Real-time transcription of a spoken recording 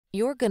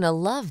You're gonna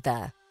love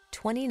the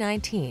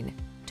 2019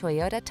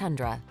 Toyota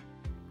Tundra.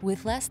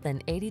 With less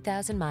than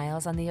 80,000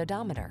 miles on the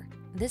odometer,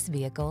 this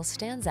vehicle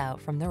stands out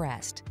from the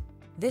rest.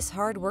 This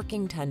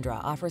hard-working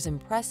Tundra offers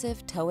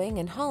impressive towing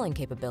and hauling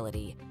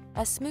capability,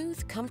 a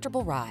smooth,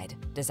 comfortable ride,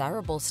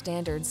 desirable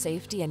standard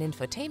safety and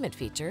infotainment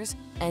features,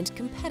 and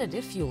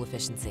competitive fuel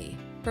efficiency.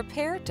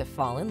 Prepare to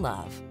fall in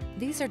love.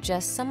 These are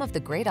just some of the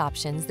great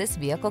options this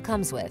vehicle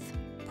comes with: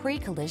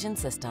 pre-collision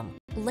system,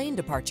 lane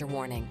departure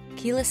warning,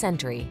 keyless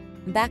entry,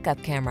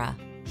 backup camera,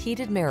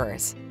 heated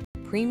mirrors,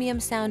 premium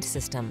sound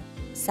system,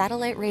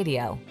 satellite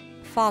radio,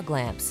 fog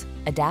lamps,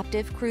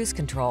 adaptive cruise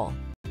control,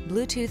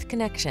 Bluetooth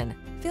connection.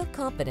 Feel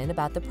confident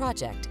about the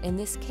project in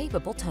this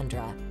capable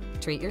Tundra.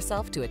 Treat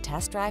yourself to a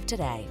test drive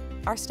today.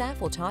 Our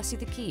staff will toss you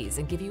the keys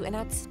and give you an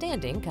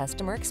outstanding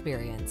customer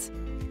experience.